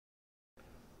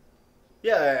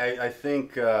Yeah, I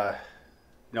think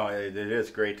it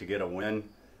is great to get a win.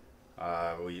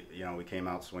 We came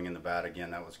out swinging the bat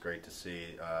again. That was great to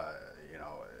see.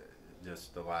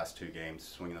 Just the last two games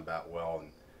swinging the bat well,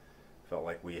 and felt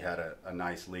like we had a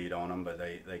nice lead on them, but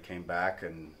they came back,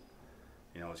 and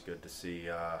it was good to see.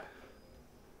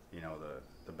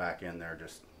 The back end there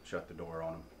just shut the door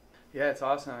on them. Yeah, it's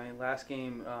awesome. I mean,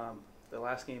 the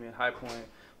last game in High Point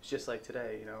was just like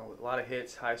today. A lot of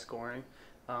hits, high scoring,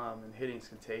 and hitting's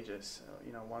contagious.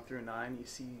 1 through 9, you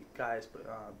see guys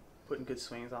putting good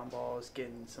swings on balls,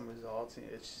 getting some results.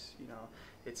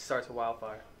 It starts a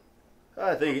wildfire.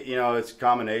 I think it's a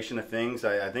combination of things.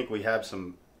 I think we have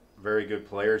some very good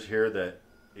players here that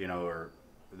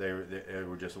they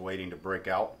were just waiting to break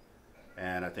out,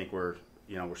 and I think we're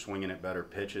swinging at better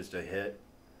pitches to hit.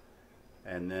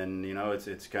 And then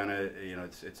it's kind of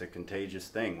it's a contagious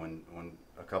thing when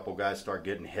a couple guys start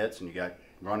getting hits and you got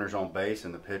runners on base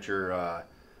and the pitcher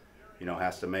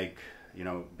has to make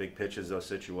big pitches, those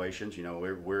situations.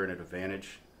 We're in an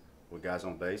advantage with guys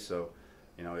on base, so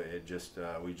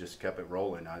we just kept it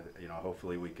rolling.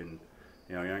 Hopefully we can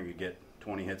you get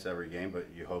 20 hits every game, but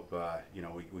you hope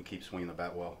we keep swinging the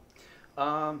bat well.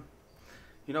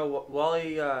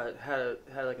 Wally had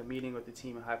like a meeting with the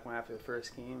team at High Point after the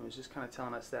first game. It was just kind of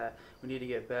telling us that we need to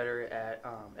get better at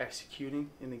executing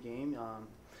in the game.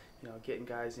 Getting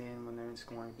guys in when they're in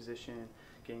scoring position,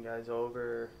 getting guys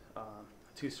over,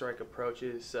 two-strike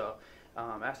approaches. So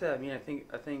after that,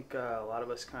 I think a lot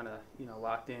of us kind of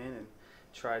locked in and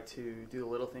tried to do the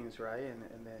little things right,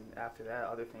 and then after that,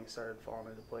 other things started falling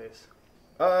into place.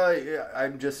 Yeah,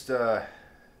 I'm just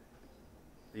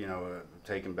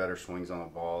taking better swings on the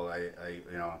ball. I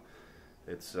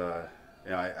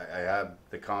have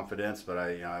the confidence, but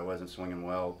I wasn't swinging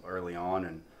well early on,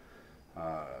 and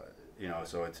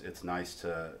so it's nice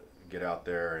to get out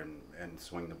there and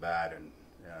swing the bat and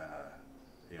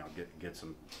get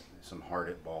some hard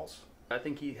hit balls. I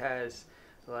think he has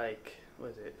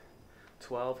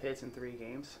 12 hits in 3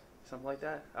 games, something like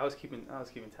that. I was keeping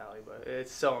tally, but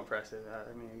it's so impressive.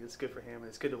 It's good for him, and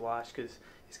it's good to watch because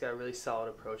he's got a really solid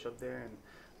approach up there, and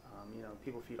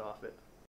people feed off it.